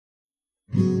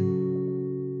The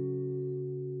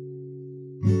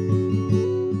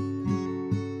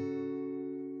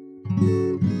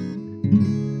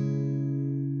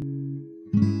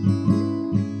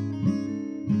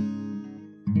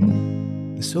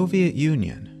Soviet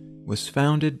Union was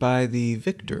founded by the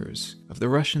victors of the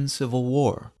Russian Civil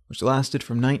War, which lasted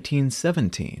from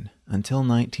 1917 until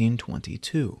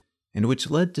 1922, and which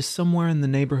led to somewhere in the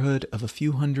neighborhood of a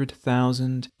few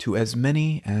 100,000 to as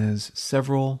many as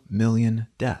several million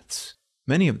deaths,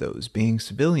 many of those being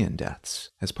civilian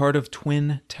deaths, as part of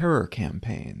twin terror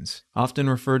campaigns, often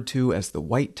referred to as the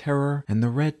White Terror and the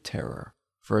Red Terror,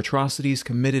 for atrocities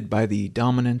committed by the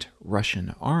dominant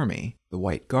Russian army, the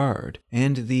White Guard,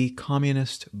 and the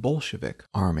Communist Bolshevik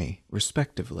army,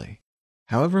 respectively.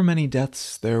 However many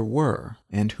deaths there were,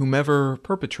 and whomever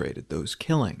perpetrated those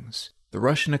killings, the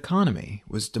Russian economy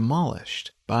was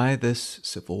demolished by this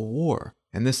civil war,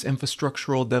 and this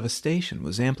infrastructural devastation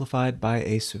was amplified by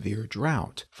a severe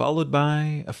drought, followed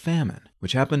by a famine,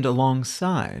 which happened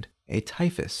alongside a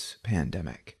typhus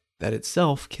pandemic that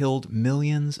itself killed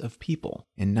millions of people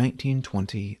in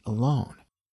 1920 alone.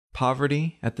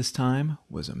 Poverty at this time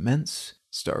was immense,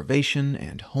 starvation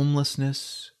and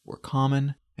homelessness were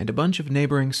common, and a bunch of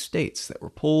neighboring states that were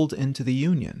pulled into the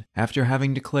Union after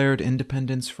having declared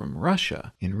independence from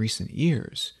Russia in recent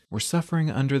years were suffering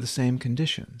under the same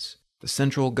conditions. The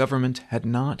central government had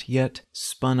not yet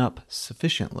spun up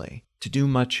sufficiently to do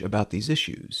much about these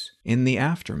issues in the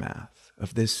aftermath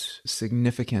of this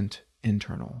significant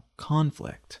internal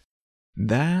conflict.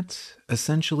 That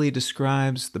essentially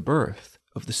describes the birth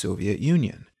of the Soviet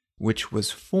Union, which was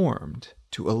formed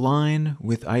to align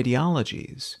with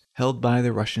ideologies held by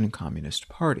the Russian Communist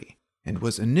Party, and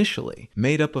was initially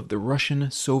made up of the Russian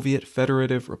Soviet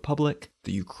Federative Republic,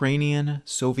 the Ukrainian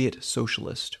Soviet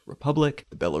Socialist Republic,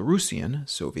 the Belarusian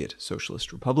Soviet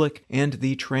Socialist Republic, and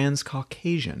the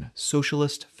Transcaucasian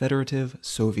Socialist Federative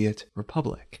Soviet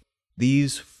Republic.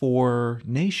 These four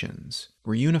nations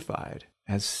were unified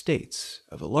as states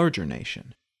of a larger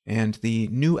nation, and the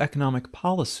New Economic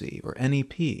Policy, or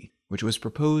NEP, which was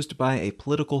proposed by a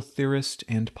political theorist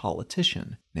and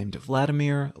politician named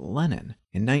Vladimir Lenin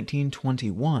in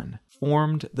 1921,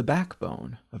 formed the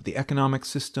backbone of the economic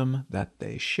system that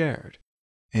they shared.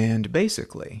 And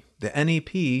basically, the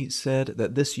NEP said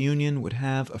that this union would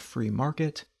have a free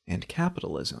market and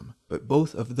capitalism, but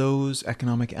both of those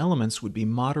economic elements would be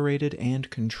moderated and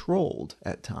controlled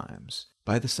at times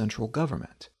by the central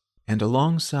government. And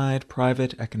alongside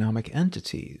private economic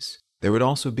entities, there would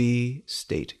also be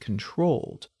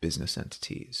state-controlled business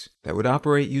entities that would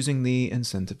operate using the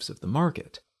incentives of the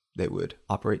market. They would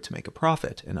operate to make a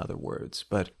profit, in other words,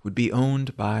 but would be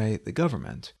owned by the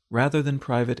government rather than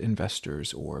private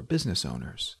investors or business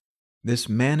owners. This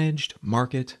managed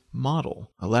market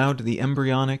model allowed the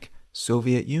embryonic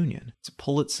Soviet Union to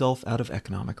pull itself out of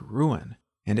economic ruin,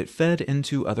 and it fed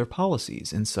into other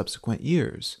policies in subsequent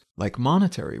years, like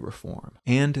monetary reform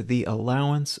and the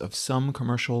allowance of some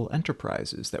commercial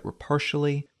enterprises that were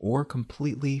partially or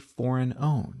completely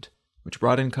foreign-owned, which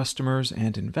brought in customers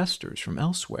and investors from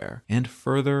elsewhere and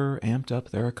further amped up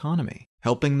their economy,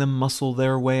 helping them muscle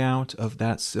their way out of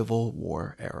that Civil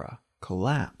War era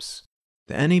collapse.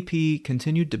 The NEP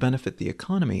continued to benefit the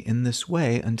economy in this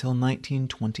way until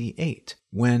 1928,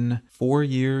 when, 4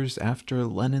 years after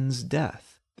Lenin's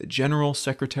death, the General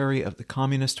Secretary of the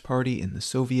Communist Party in the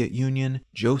Soviet Union,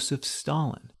 Joseph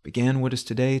Stalin, began what is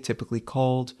today typically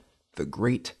called the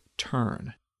Great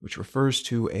Turn, which refers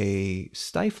to a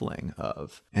stifling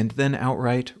of, and then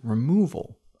outright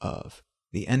removal of,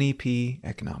 the NEP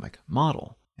economic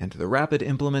model, and the rapid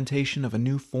implementation of a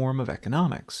new form of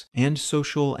economics and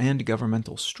social and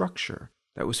governmental structure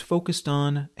that was focused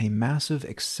on a massive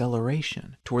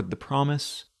acceleration toward the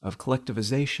promise of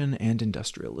collectivization and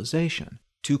industrialization,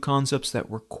 two concepts that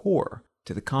were core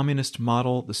to the communist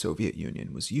model the Soviet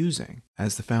Union was using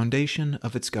as the foundation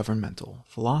of its governmental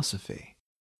philosophy.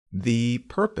 The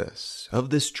purpose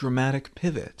of this dramatic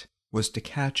pivot was to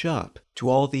catch up to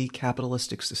all the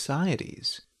capitalistic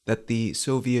societies that the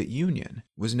Soviet Union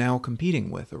was now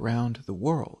competing with around the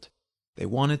world. They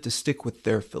wanted to stick with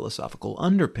their philosophical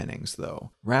underpinnings,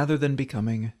 though, rather than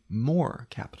becoming more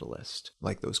capitalist,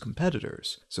 like those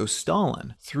competitors. So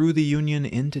Stalin threw the Union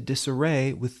into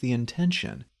disarray with the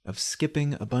intention of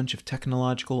skipping a bunch of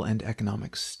technological and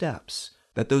economic steps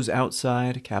that those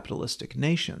outside capitalistic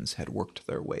nations had worked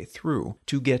their way through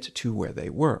to get to where they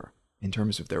were, in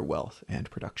terms of their wealth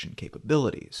and production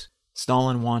capabilities.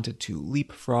 Stalin wanted to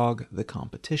leapfrog the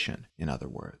competition, in other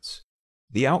words.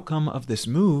 The outcome of this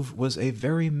move was a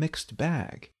very mixed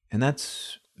bag, and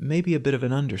that's maybe a bit of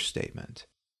an understatement.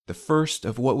 The first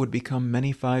of what would become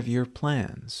many 5-year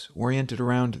plans, oriented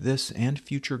around this and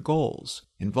future goals,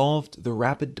 involved the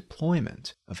rapid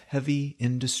deployment of heavy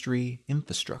industry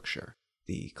infrastructure,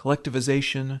 the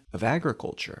collectivization of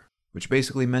agriculture, which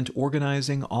basically meant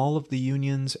organizing all of the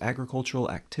Union's agricultural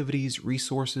activities,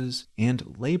 resources,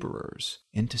 and laborers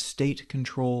into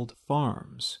state-controlled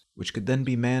farms, which could then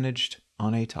be managed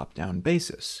on a top-down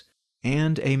basis,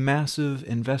 and a massive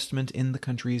investment in the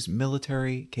country's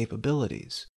military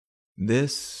capabilities.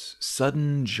 This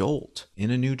sudden jolt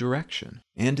in a new direction,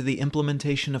 and the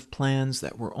implementation of plans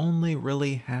that were only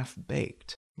really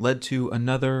half-baked, led to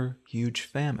another huge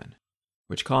famine,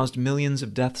 which caused millions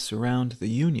of deaths around the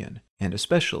Union, and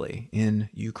especially in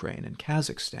Ukraine and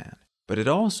Kazakhstan. But it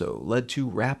also led to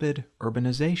rapid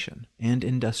urbanization and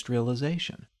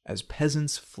industrialization, as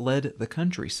peasants fled the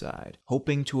countryside,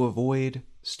 hoping to avoid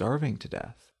starving to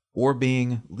death, or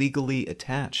being legally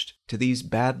attached to these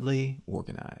badly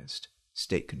organized,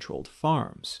 state-controlled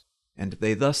farms, and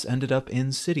they thus ended up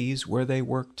in cities where they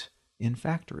worked in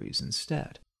factories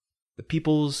instead. The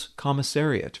People's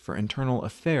Commissariat for Internal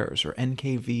Affairs, or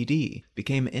NKVD,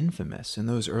 became infamous in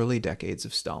those early decades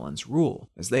of Stalin's rule,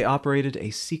 as they operated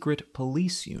a secret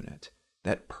police unit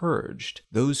that purged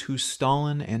those who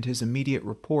Stalin and his immediate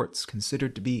reports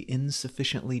considered to be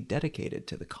insufficiently dedicated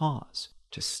to the cause,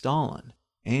 to Stalin,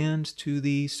 and to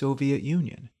the Soviet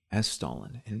Union, as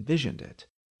Stalin envisioned it.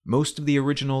 Most of the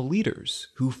original leaders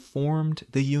who formed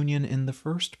the Union in the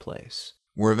first place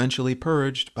were eventually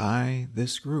purged by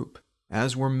this group,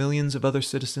 as were millions of other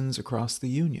citizens across the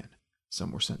Union.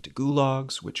 Some were sent to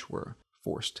gulags, which were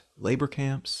forced labor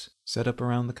camps set up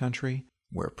around the country,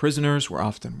 where prisoners were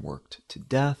often worked to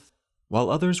death, while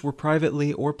others were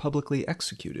privately or publicly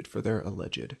executed for their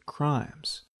alleged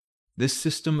crimes. This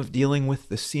system of dealing with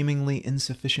the seemingly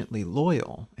insufficiently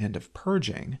loyal, and of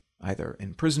purging, either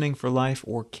imprisoning for life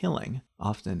or killing,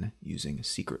 often using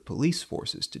secret police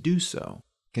forces to do so,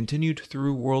 continued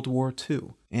through World War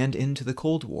II and into the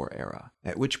Cold War era,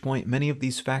 at which point many of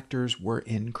these factors were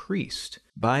increased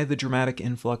by the dramatic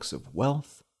influx of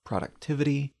wealth,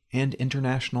 productivity, and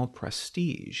international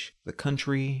prestige the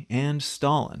country, and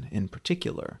Stalin in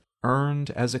particular, earned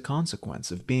as a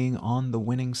consequence of being on the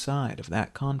winning side of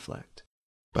that conflict.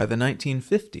 By the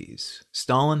 1950s,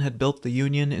 Stalin had built the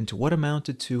Union into what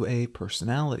amounted to a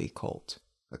personality cult,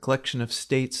 a collection of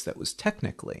states that was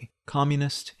technically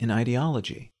communist in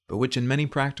ideology, but which in many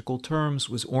practical terms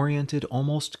was oriented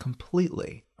almost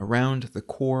completely around the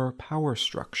core power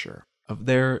structure of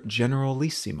their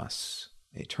generalissimus,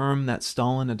 a term that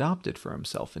Stalin adopted for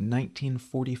himself in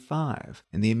 1945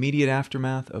 in the immediate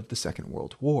aftermath of the Second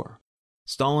World War.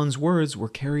 Stalin's words were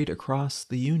carried across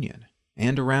the Union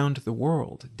and around the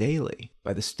world daily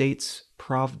by the state's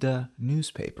Pravda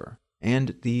newspaper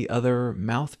and the other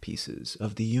mouthpieces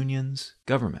of the Union's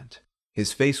government.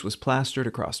 His face was plastered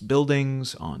across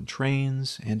buildings, on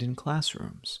trains, and in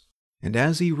classrooms. And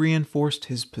as he reinforced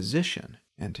his position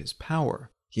and his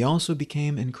power, he also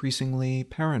became increasingly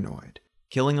paranoid,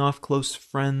 killing off close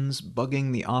friends,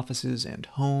 bugging the offices and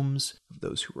homes of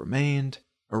those who remained,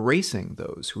 erasing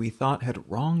those who he thought had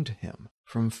wronged him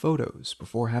from photos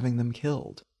before having them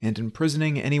killed, and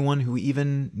imprisoning anyone who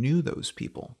even knew those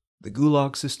people. The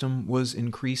Gulag system was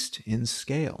increased in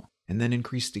scale, and then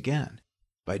increased again.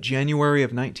 By January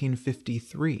of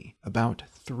 1953, about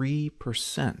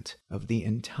 3% of the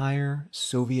entire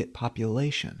Soviet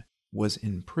population was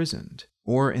imprisoned,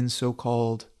 or in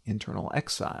so-called internal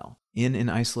exile, in an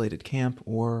isolated camp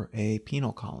or a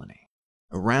penal colony.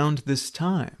 Around this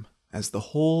time, as the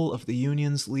whole of the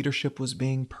Union's leadership was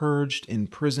being purged,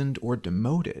 imprisoned, or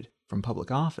demoted from public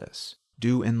office,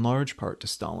 due in large part to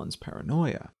Stalin's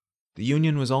paranoia, the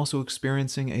Union was also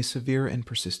experiencing a severe and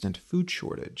persistent food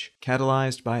shortage,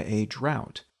 catalyzed by a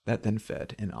drought that then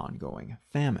fed an ongoing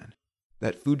famine.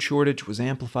 That food shortage was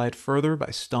amplified further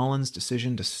by Stalin's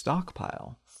decision to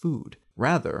stockpile food,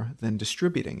 rather than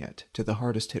distributing it to the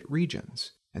hardest-hit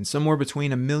regions, and somewhere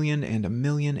between 1 million and 1.5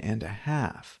 million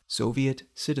Soviet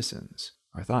citizens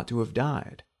are thought to have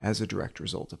died as a direct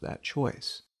result of that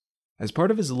choice. As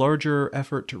part of his larger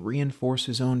effort to reinforce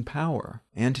his own power,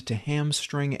 and to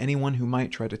hamstring anyone who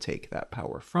might try to take that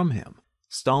power from him,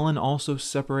 Stalin also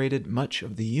separated much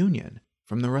of the Union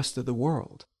from the rest of the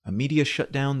world, a media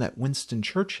shutdown that Winston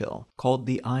Churchill called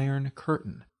the Iron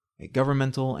Curtain, a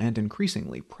governmental and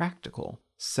increasingly practical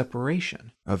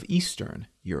separation of Eastern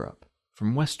Europe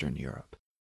from Western Europe.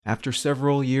 After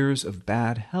several years of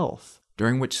bad health,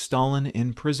 during which Stalin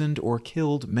imprisoned or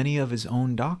killed many of his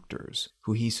own doctors,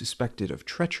 who he suspected of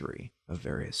treachery of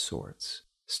various sorts,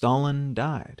 Stalin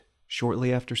died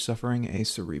shortly after suffering a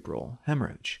cerebral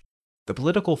hemorrhage. The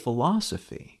political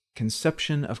philosophy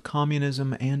conception of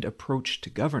communism and approach to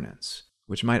governance,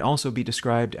 which might also be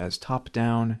described as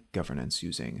top-down governance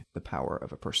using the power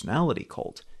of a personality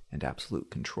cult and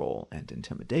absolute control and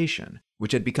intimidation,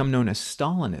 which had become known as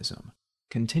Stalinism,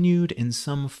 continued in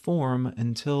some form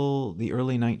until the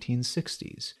early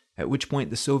 1960s, at which point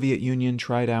the Soviet Union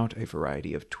tried out a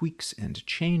variety of tweaks and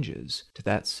changes to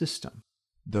that system,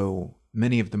 though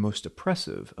many of the most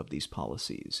oppressive of these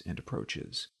policies and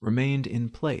approaches remained in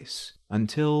place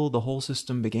until the whole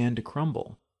system began to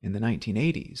crumble in the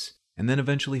 1980s, and then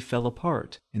eventually fell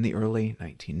apart in the early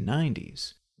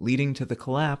 1990s, leading to the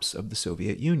collapse of the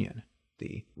Soviet Union,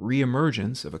 the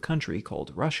re-emergence of a country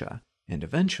called Russia, and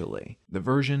eventually the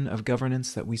version of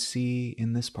governance that we see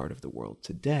in this part of the world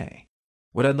today.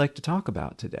 What I'd like to talk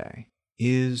about today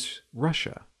is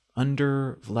Russia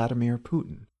under Vladimir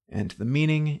Putin, and the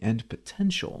meaning and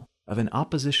potential of an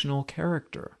oppositional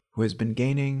character who has been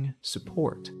gaining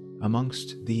support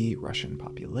amongst the Russian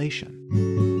population.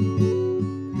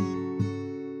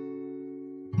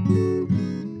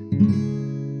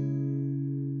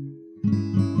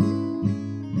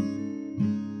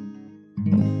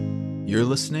 You're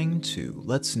listening to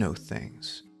Let's Know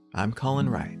Things. I'm Colin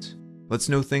Wright. Let's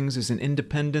Know Things is an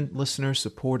independent,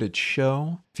 listener-supported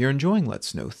show. If you're enjoying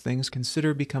Let's Know Things,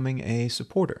 consider becoming a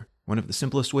supporter. One of the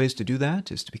simplest ways to do that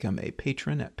is to become a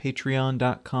patron at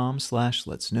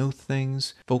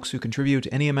patreon.com/letsknowthings. Folks who contribute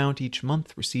any amount each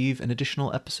month receive an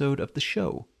additional episode of the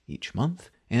show each month,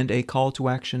 and a call to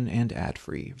action and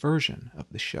ad-free version of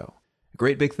the show. A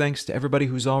great big thanks to everybody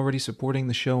who's already supporting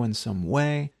the show in some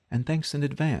way, and thanks in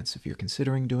advance if you're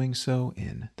considering doing so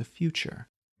in the future.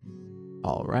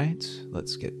 All right,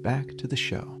 let's get back to the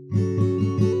show.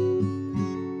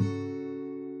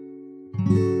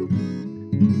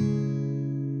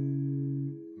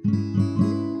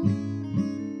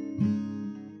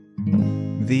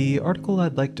 The article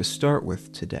I'd like to start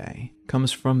with today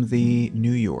comes from The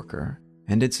New Yorker,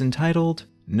 and it's entitled,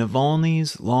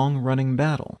 "Navalny's Long-Running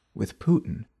Battle with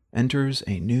Putin Enters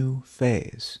a New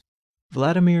Phase."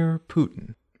 Vladimir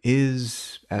Putin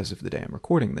is, as of the day I'm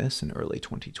recording this in early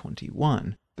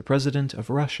 2021, the president of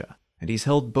Russia, and he's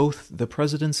held both the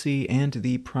presidency and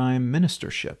the prime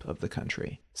ministership of the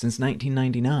country since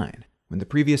 1999, when the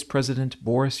previous president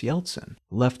Boris Yeltsin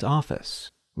left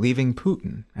office, leaving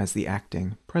Putin as the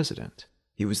acting president.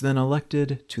 He was then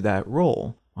elected to that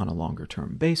role on a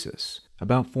longer-term basis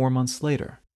about 4 months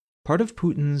later. Part of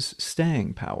Putin's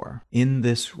staying power in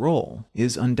this role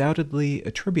is undoubtedly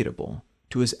attributable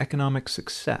to his economic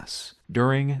success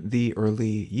during the early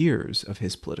years of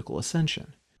his political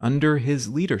ascension. Under his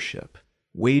leadership,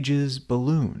 wages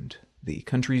ballooned, the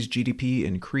country's GDP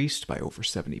increased by over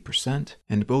 70%,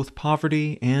 and both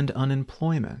poverty and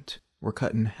unemployment were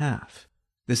cut in half.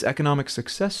 This economic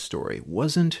success story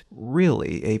wasn't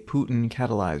really a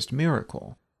Putin-catalyzed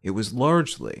miracle. It was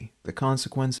largely the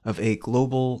consequence of a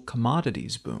global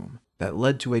commodities boom that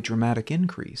led to a dramatic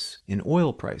increase in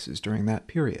oil prices during that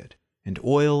period. And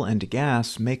oil and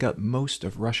gas make up most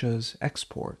of Russia's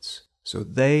exports. So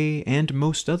they, and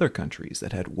most other countries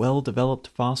that had well-developed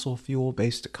fossil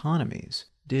fuel-based economies,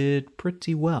 did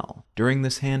pretty well during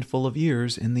this handful of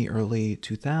years in the early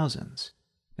 2000s.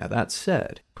 Now that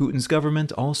said, Putin's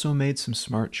government also made some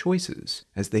smart choices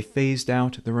as they phased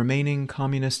out the remaining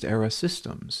communist-era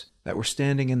systems that were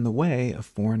standing in the way of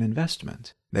foreign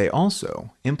investment. They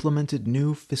also implemented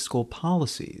new fiscal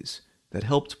policies that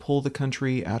helped pull the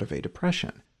country out of a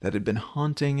depression that had been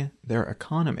haunting their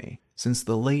economy since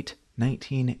the late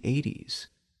 1980s.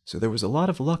 So there was a lot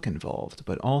of luck involved,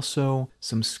 but also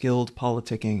some skilled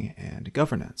politicking and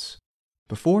governance.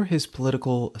 Before his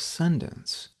political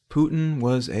ascendance, Putin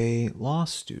was a law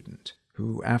student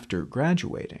who, after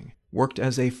graduating, worked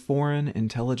as a foreign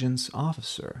intelligence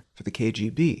officer for the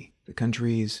KGB, the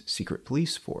country's secret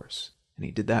police force, and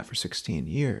he did that for 16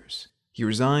 years. He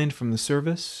resigned from the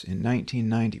service in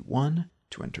 1991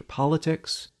 to enter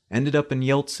politics, ended up in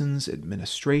Yeltsin's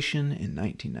administration in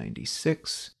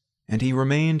 1996, and he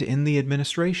remained in the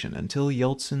administration until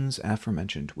Yeltsin's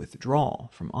aforementioned withdrawal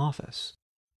from office.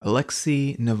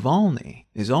 Alexei Navalny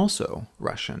is also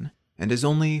Russian and is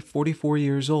only 44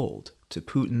 years old to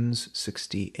Putin's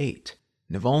 68.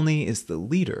 Navalny is the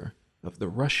leader of the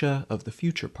Russia of the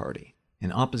Future Party,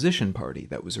 an opposition party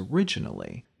that was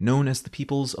originally known as the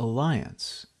People's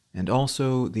Alliance and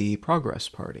also the Progress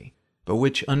Party, but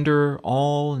which under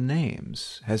all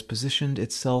names has positioned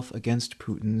itself against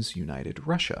Putin's United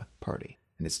Russia Party.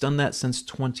 And it's done that since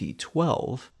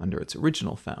 2012 under its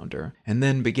original founder, and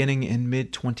then beginning in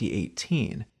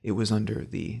mid-2018, it was under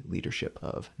the leadership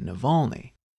of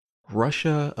Navalny.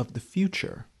 Russia of the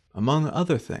Future among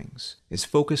other things, is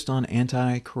focused on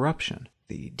anti-corruption,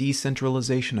 the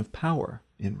decentralization of power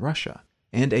in Russia,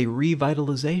 and a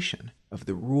revitalization of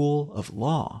the rule of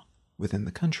law within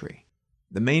the country.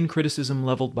 The main criticism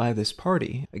leveled by this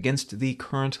party against the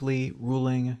currently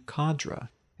ruling cadre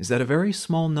is that a very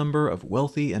small number of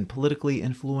wealthy and politically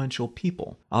influential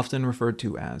people, often referred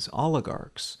to as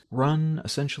oligarchs, run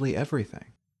essentially everything.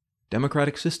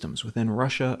 Democratic systems within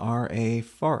Russia are a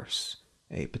farce,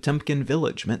 a Potemkin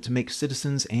village meant to make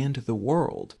citizens and the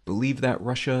world believe that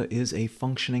Russia is a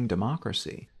functioning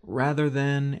democracy, rather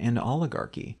than an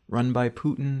oligarchy run by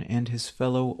Putin and his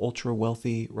fellow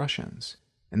ultra-wealthy Russians.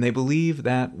 And they believe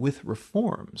that with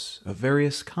reforms of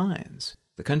various kinds,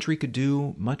 the country could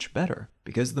do much better,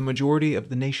 because the majority of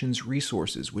the nation's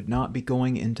resources would not be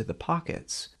going into the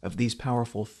pockets of these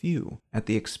powerful few at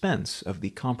the expense of the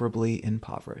comparably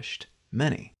impoverished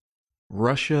many.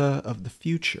 Russia of the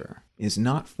future is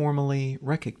not formally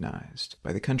recognized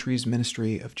by the country's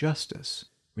Ministry of Justice,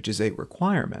 which is a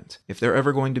requirement if they're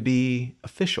ever going to be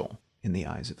official in the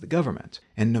eyes of the government.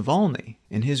 And Navalny,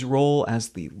 in his role as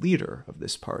the leader of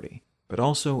this party, but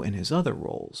also in his other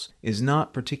roles, is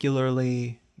not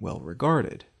particularly well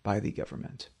regarded by the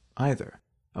government either.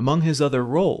 Among his other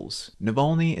roles,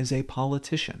 Navalny is a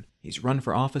politician. He's run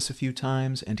for office a few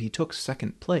times, and he took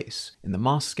second place in the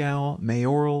Moscow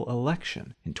mayoral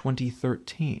election in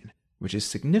 2013, which is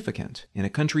significant in a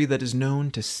country that is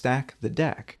known to stack the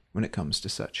deck when it comes to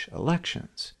such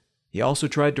elections. He also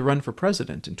tried to run for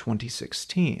president in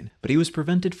 2016, but he was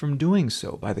prevented from doing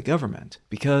so by the government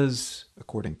because,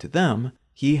 according to them,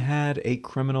 he had a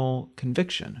criminal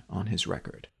conviction on his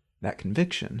record. That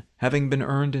conviction having been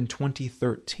earned in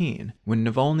 2013 when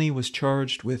Navalny was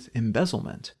charged with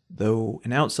embezzlement, though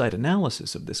an outside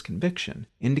analysis of this conviction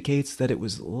indicates that it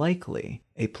was likely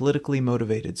a politically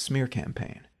motivated smear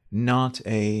campaign, not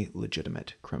a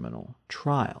legitimate criminal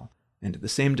trial. And the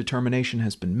same determination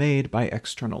has been made by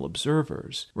external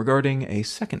observers regarding a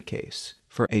second case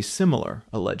for a similar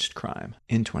alleged crime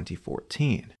in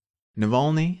 2014.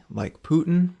 Navalny, like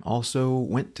Putin, also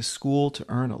went to school to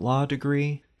earn a law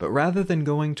degree, but rather than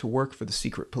going to work for the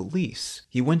secret police,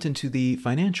 he went into the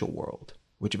financial world,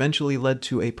 which eventually led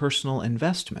to a personal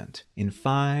investment in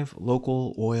 5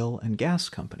 local oil and gas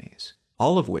companies,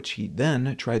 all of which he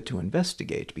then tried to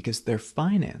investigate because their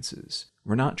finances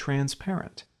were not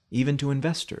transparent, even to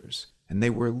investors, and they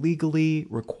were legally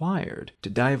required to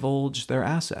divulge their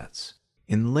assets.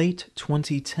 In late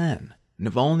 2010,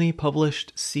 Navalny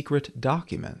published secret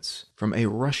documents from a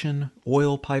Russian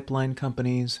oil pipeline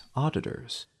company's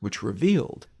auditors, which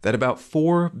revealed that about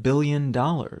 $4 billion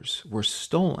were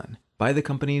stolen by the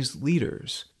company's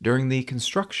leaders during the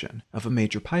construction of a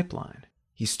major pipeline.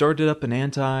 He started up an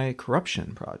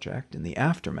anti-corruption project in the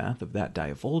aftermath of that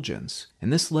divulgence,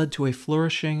 and this led to a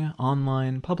flourishing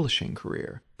online publishing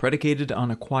career, predicated on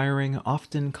acquiring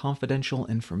often confidential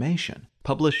information,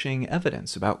 publishing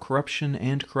evidence about corruption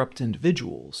and corrupt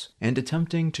individuals, and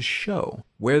attempting to show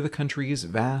where the country's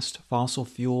vast fossil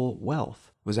fuel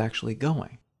wealth was actually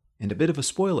going. And a bit of a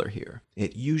spoiler here,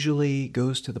 it usually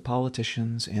goes to the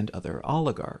politicians and other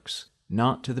oligarchs,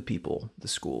 not to the people, the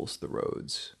schools, the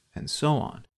roads, and so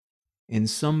on. In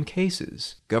some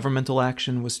cases, governmental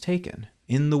action was taken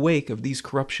in the wake of these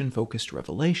corruption-focused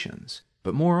revelations,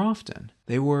 but more often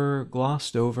they were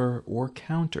glossed over or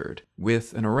countered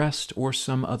with an arrest or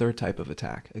some other type of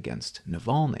attack against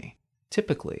Navalny.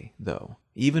 Typically, though,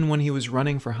 even when he was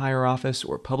running for higher office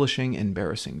or publishing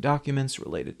embarrassing documents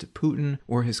related to Putin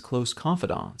or his close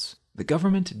confidants, the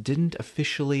government didn't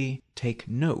officially take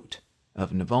note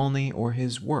of Navalny or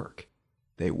his work.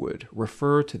 They would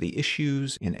refer to the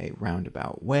issues in a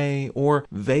roundabout way or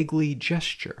vaguely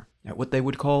gesture at what they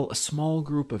would call a small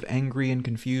group of angry and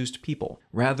confused people,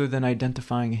 rather than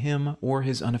identifying him or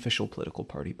his unofficial political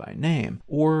party by name,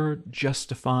 or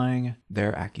justifying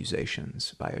their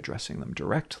accusations by addressing them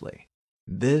directly.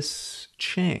 This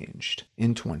changed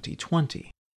in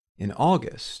 2020. In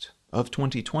August of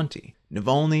 2020,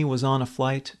 Navalny was on a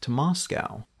flight to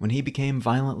Moscow when he became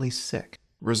violently sick,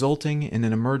 resulting in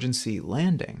an emergency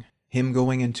landing, him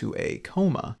going into a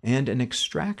coma, and an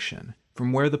extraction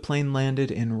from where the plane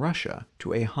landed in Russia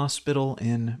to a hospital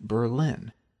in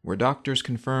Berlin, where doctors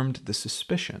confirmed the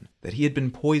suspicion that he had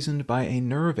been poisoned by a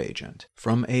nerve agent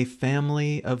from a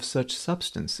family of such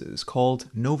substances called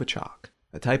Novichok,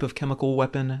 a type of chemical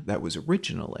weapon that was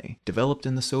originally developed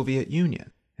in the Soviet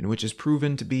Union, and which has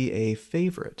proven to be a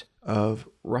favorite of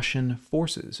Russian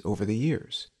forces over the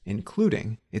years,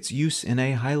 including its use in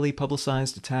a highly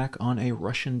publicized attack on a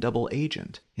Russian double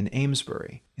agent in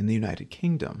Amesbury in the United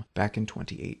Kingdom back in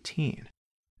 2018.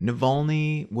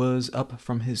 Navalny was up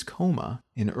from his coma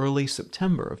in early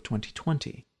September of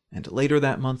 2020, and later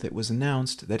that month it was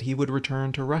announced that he would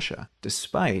return to Russia,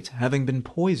 despite having been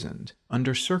poisoned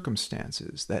under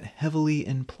circumstances that heavily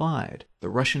implied the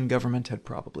Russian government had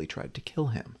probably tried to kill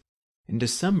him. In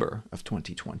December of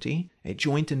 2020, a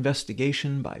joint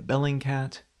investigation by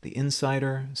Bellingcat, The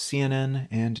Insider, CNN,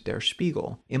 and Der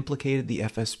Spiegel implicated the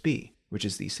FSB, which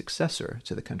is the successor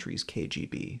to the country's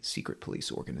KGB secret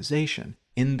police organization,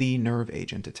 in the nerve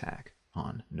agent attack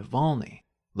on Navalny.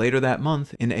 Later that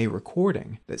month, in a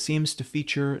recording that seems to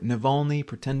feature Navalny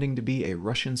pretending to be a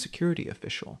Russian security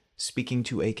official, speaking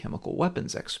to a chemical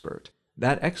weapons expert,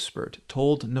 that expert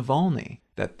told Navalny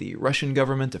that the Russian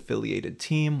government-affiliated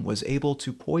team was able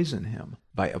to poison him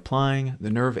by applying the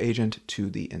nerve agent to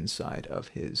the inside of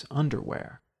his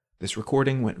underwear. This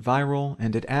recording went viral,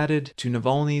 and it added to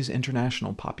Navalny's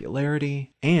international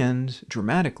popularity and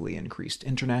dramatically increased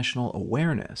international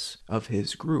awareness of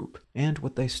his group and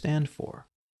what they stand for.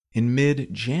 In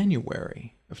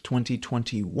mid-January of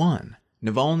 2021,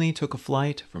 Navalny took a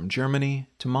flight from Germany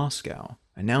to Moscow,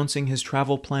 announcing his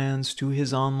travel plans to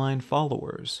his online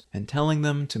followers and telling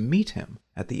them to meet him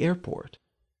at the airport.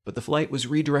 But the flight was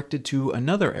redirected to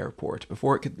another airport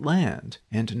before it could land,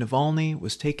 and Navalny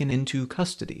was taken into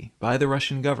custody by the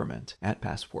Russian government at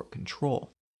passport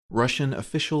control. Russian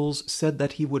officials said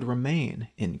that he would remain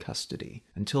in custody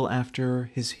until after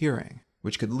his hearing,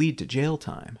 which could lead to jail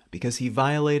time because he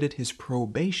violated his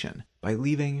probation by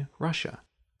leaving Russia,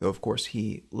 though of course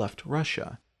he left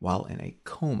Russia while in a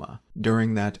coma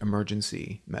during that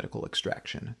emergency medical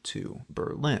extraction to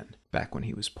Berlin, back when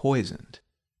he was poisoned.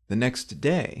 The next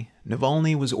day,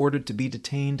 Navalny was ordered to be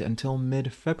detained until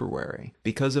mid-February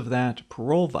because of that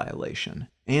parole violation,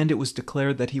 and it was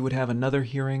declared that he would have another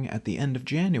hearing at the end of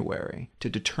January to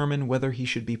determine whether he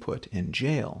should be put in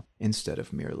jail instead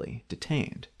of merely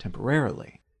detained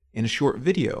temporarily. In a short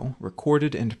video,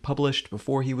 recorded and published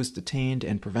before he was detained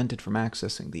and prevented from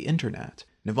accessing the internet,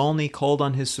 Navalny called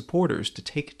on his supporters to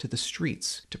take to the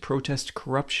streets to protest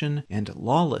corruption and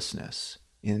lawlessness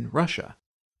in Russia.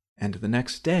 And the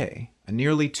next day, a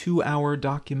nearly 2-hour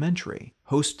documentary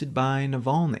hosted by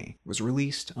Navalny was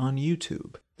released on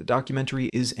YouTube. The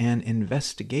documentary is an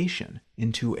investigation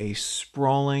into a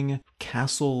sprawling,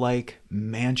 castle-like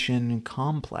mansion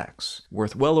complex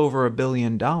worth well over $1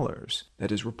 billion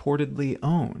that is reportedly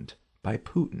owned by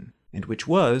Putin, and which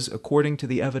was, according to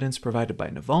the evidence provided by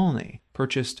Navalny,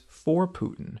 purchased for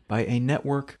Putin by a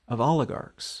network of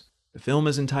oligarchs. The film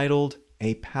is entitled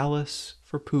A Palace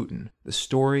for Putin, the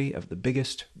story of the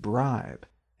biggest bribe,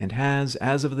 and has,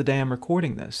 as of the day I'm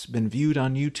recording this, been viewed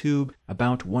on YouTube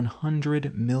about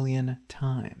 100 million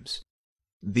times.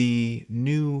 The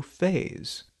new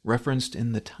phase, referenced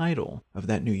in the title of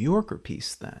that New Yorker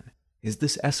piece then, is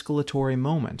this escalatory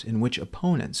moment in which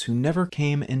opponents who never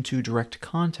came into direct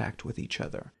contact with each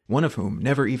other, one of whom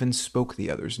never even spoke the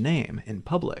other's name in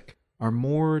public, are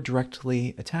more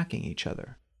directly attacking each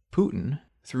other. Putin,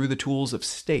 through the tools of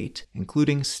state,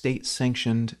 including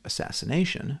state-sanctioned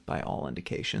assassination, by all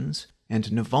indications, and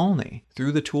Navalny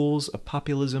through the tools of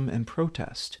populism and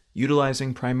protest,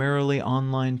 utilizing primarily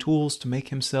online tools to make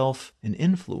himself an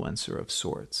influencer of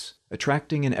sorts,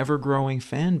 attracting an ever-growing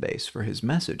fan base for his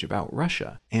message about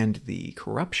Russia and the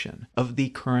corruption of the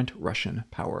current Russian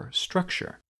power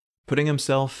structure, putting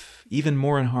himself even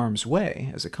more in harm's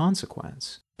way as a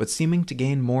consequence, but seeming to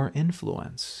gain more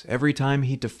influence every time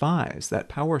he defies that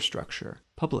power structure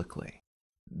publicly.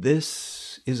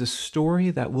 This is a story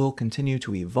that will continue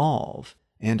to evolve,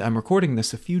 and I'm recording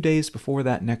this a few days before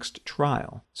that next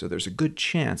trial, so there's a good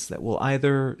chance that we'll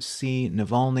either see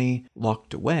Navalny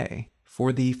locked away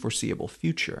for the foreseeable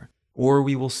future, or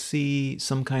we will see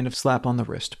some kind of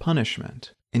slap-on-the-wrist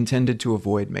punishment intended to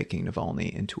avoid making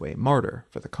Navalny into a martyr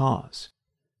for the cause.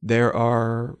 There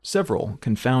are several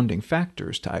confounding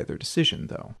factors to either decision,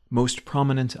 though. Most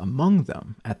prominent among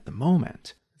them, at the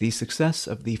moment, the success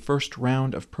of the first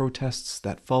round of protests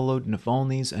that followed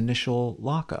Navalny's initial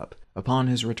lockup upon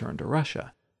his return to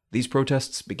Russia. These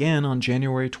protests began on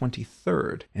January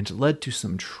 23rd and led to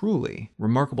some truly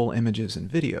remarkable images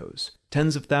and videos.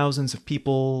 Tens of thousands of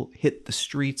people hit the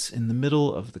streets in the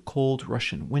middle of the cold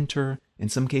Russian winter, in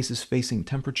some cases facing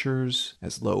temperatures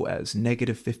as low as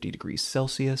negative 50 degrees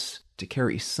Celsius, to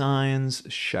carry signs,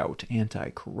 shout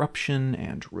anti-corruption,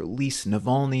 and release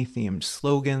Navalny-themed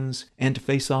slogans, and to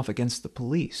face off against the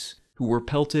police, who were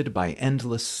pelted by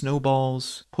endless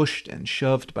snowballs, pushed and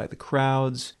shoved by the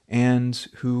crowds, and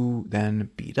who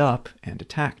then beat up and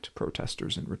attacked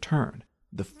protesters in return.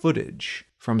 The footage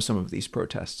from some of these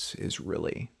protests is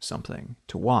really something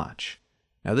to watch.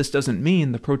 Now, this doesn't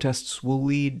mean the protests will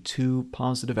lead to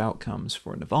positive outcomes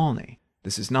for Navalny.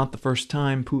 This is not the first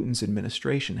time Putin's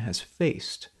administration has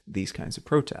faced these kinds of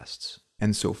protests.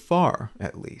 And so far,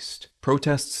 at least,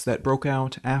 protests that broke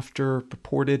out after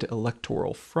purported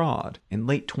electoral fraud in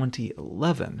late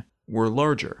 2011 were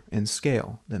larger in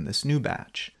scale than this new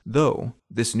batch, though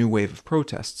this new wave of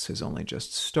protests has only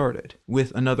just started,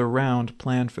 with another round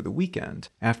planned for the weekend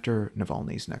after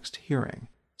Navalny's next hearing.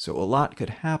 So a lot could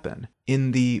happen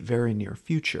in the very near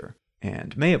future,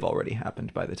 and may have already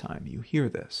happened by the time you hear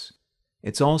this.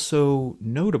 It's also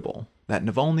notable that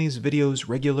Navalny's videos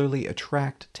regularly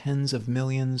attract tens of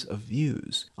millions of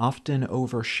views, often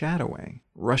overshadowing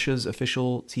Russia's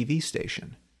official TV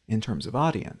station in terms of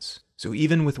audience. So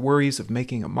even with worries of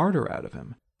making a martyr out of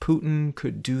him, Putin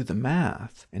could do the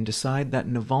math and decide that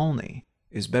Navalny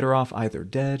is better off either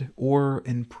dead or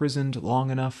imprisoned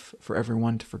long enough for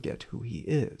everyone to forget who he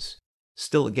is.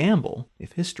 Still a gamble,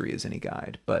 if history is any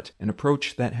guide, but an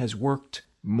approach that has worked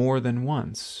more than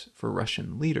once for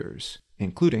Russian leaders,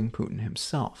 including Putin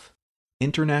himself.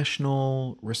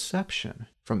 International reception,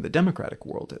 from the democratic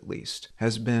world at least,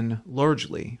 has been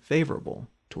largely favorable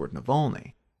toward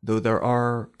Navalny, though there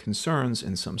are concerns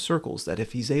in some circles that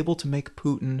if he's able to make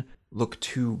Putin look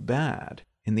too bad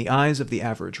in the eyes of the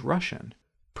average Russian,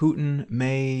 Putin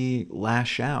may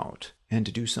lash out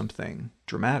and do something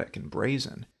dramatic and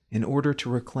brazen in order to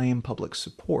reclaim public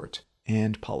support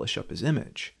and polish up his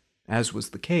image, as was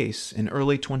the case in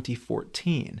early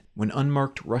 2014 when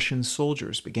unmarked Russian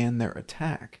soldiers began their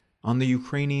attack on the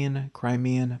Ukrainian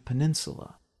Crimean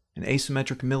Peninsula, an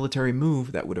asymmetric military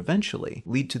move that would eventually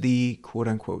lead to the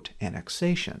quote-unquote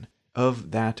annexation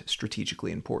of that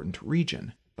strategically important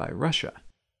region by Russia.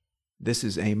 This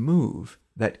is a move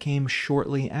that came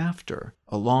shortly after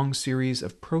a long series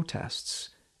of protests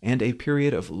and a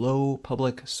period of low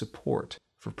public support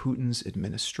for Putin's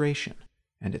administration,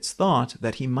 and it's thought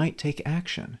that he might take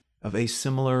action of a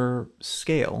similar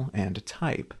scale and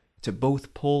type to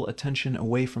both pull attention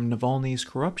away from Navalny's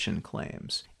corruption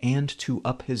claims and to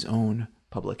up his own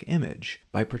public image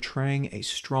by portraying a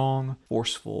strong,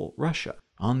 forceful Russia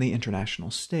on the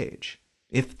international stage,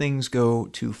 if things go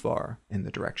too far in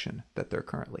the direction that they're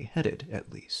currently headed,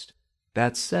 at least.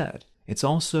 That said, it's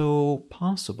also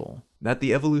possible that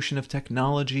the evolution of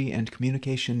technology and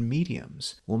communication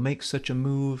mediums will make such a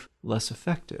move less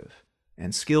effective,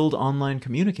 and skilled online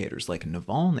communicators like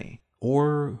Navalny,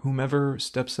 or whomever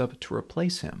steps up to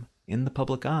replace him in the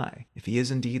public eye, if he is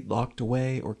indeed locked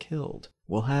away or killed,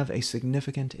 will have a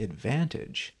significant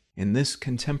advantage in this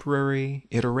contemporary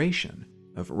iteration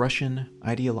of Russian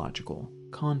ideological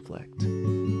conflict.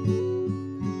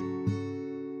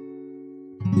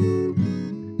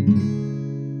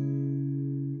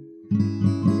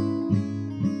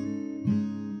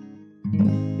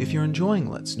 If you're enjoying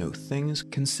Let's Know Things,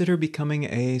 consider becoming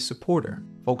a supporter.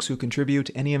 Folks who contribute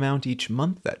any amount each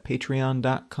month at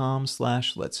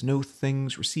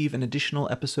patreon.com/letsknowthings receive an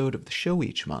additional episode of the show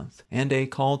each month, and a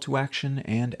call to action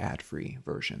and ad-free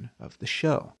version of the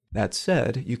show. That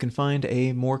said, you can find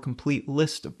a more complete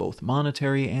list of both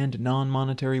monetary and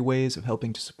non-monetary ways of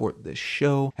helping to support this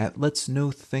show at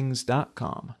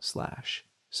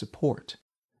letsknowthings.com/support.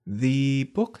 The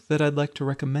book that I'd like to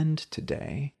recommend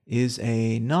today is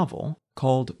a novel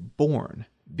called Born,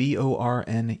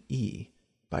 B-O-R-N-E,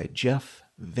 by Jeff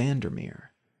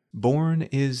Vandermeer. Born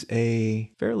is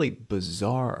a fairly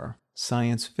bizarre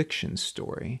science fiction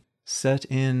story set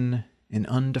in an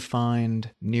undefined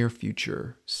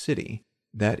near-future city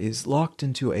that is locked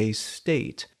into a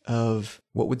state of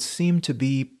what would seem to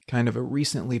be kind of a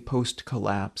recently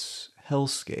post-collapse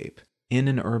hellscape in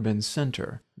an urban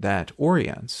center that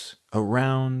orients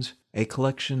around a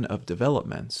collection of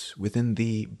developments within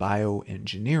the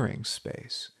bioengineering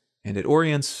space. And it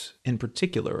orients in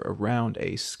particular around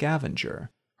a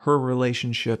scavenger, her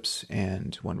relationships,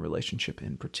 and one relationship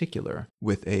in particular,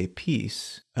 with a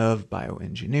piece of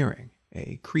bioengineering,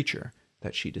 a creature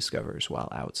that she discovers while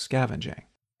out scavenging.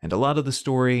 And a lot of the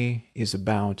story is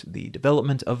about the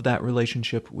development of that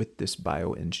relationship with this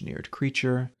bioengineered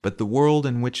creature, but the world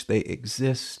in which they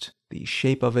exist, the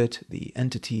shape of it, the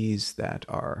entities that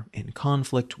are in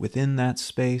conflict within that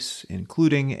space,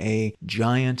 including a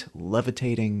giant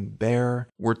levitating bear,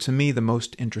 were to me the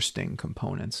most interesting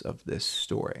components of this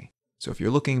story. So if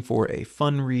you're looking for a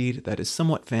fun read that is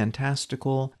somewhat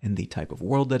fantastical in the type of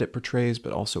world that it portrays,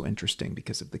 but also interesting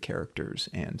because of the characters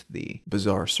and the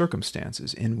bizarre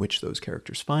circumstances in which those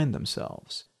characters find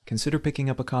themselves, consider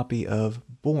picking up a copy of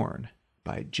Born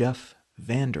by Jeff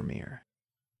Vandermeer.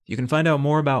 You can find out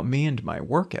more about me and my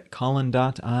work at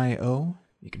Colin.io.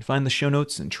 You can find the show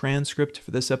notes and transcript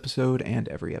for this episode and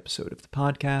every episode of the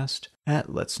podcast at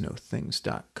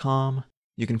letsknowthings.com.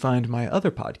 You can find my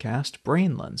other podcast,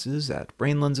 Brain Lenses, at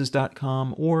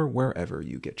brainlenses.com or wherever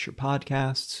you get your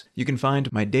podcasts. You can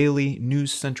find my daily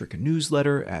news-centric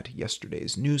newsletter at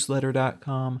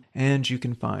yesterdaysnewsletter.com, and you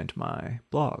can find my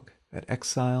blog at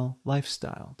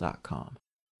exilelifestyle.com.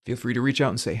 Feel free to reach out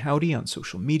and say howdy on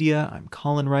social media. I'm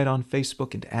Colin Wright on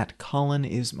Facebook, and @Colin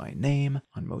is my name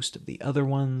on most of the other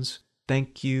ones.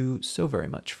 Thank you so very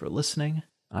much for listening.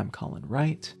 I'm Colin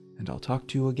Wright, and I'll talk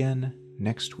to you again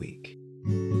next week.